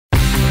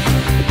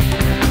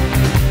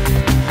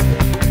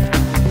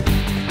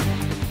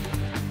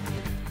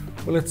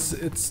Well,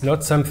 it's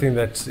not something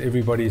that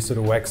everybody sort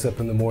of wakes up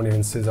in the morning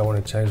and says, I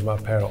want to change my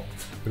payroll.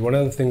 But one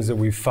of the things that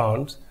we've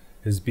found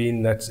has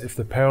been that if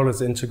the payroll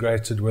is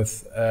integrated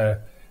with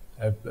a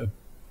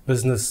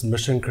business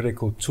mission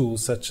critical tool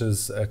such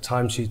as a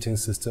timesheeting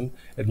system,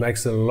 it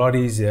makes it a lot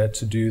easier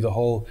to do the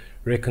whole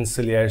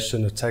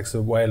reconciliation. It takes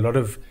away a lot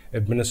of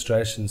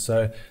administration.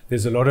 So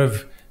there's a lot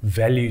of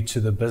value to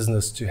the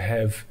business to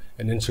have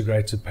an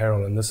integrated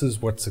payroll. And this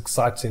is what's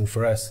exciting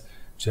for us,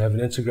 to have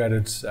an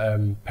integrated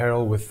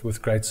payroll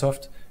with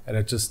Greatsoft. And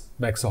it just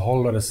makes a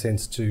whole lot of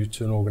sense to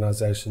an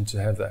organization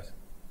to have that.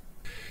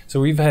 So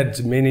we've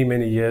had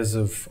many years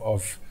of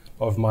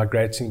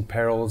migrating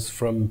payrolls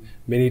from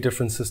many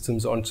different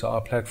systems onto our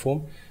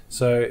platform.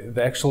 So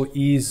the actual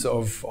ease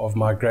of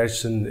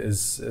migration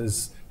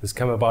has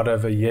come about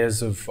over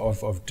years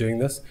of doing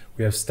this.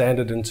 We have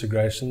standard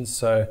integrations,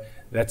 so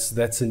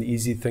that's an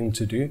easy thing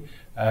to do.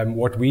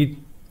 What we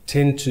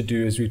tend to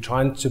do is we're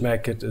trying to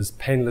make it as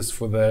painless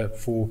for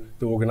the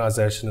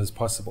organization as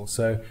possible.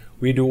 So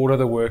we do all of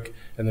the work,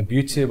 and the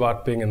beauty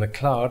about being in the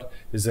cloud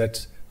is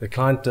that the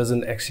client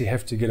doesn't actually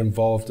have to get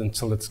involved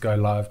until it's go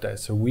live day.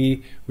 So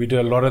we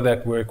do a lot of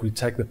that work. We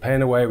take the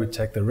pain away, we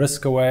take the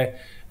risk away,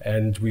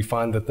 and we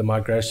find that the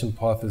migration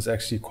path is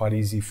actually quite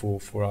easy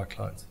for our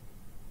clients.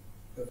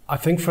 I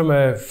think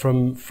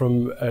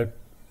from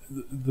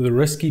the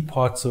risky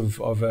parts of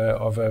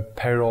a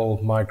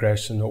payroll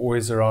migration are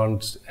always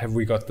around, have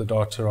we got the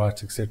data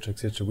right, etc.,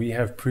 etc. We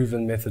have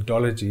proven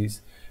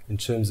methodologies in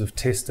terms of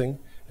testing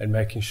and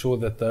making sure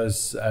that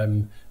those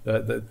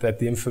that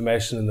the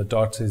information and the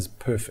data is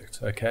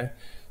perfect. Okay,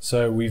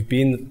 so we've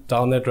been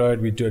down that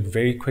road. We do it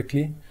very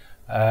quickly.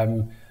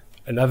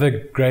 Another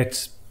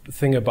great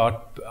thing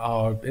about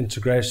our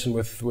integration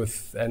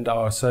with and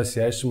our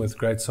association with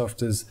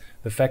Greatsoft is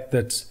the fact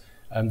that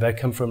they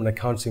come from an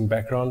accounting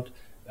background.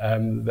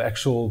 The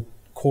actual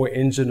core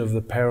engine of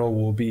the payroll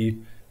will be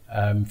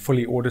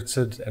fully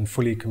audited and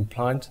fully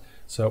compliant.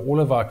 So all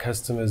of our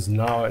customers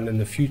now and in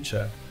the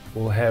future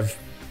will have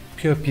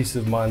pure peace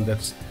of mind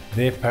that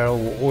their payroll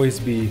will always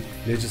be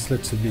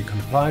legislatively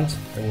compliant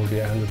and will be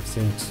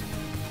 100%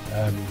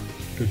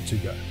 good to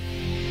go.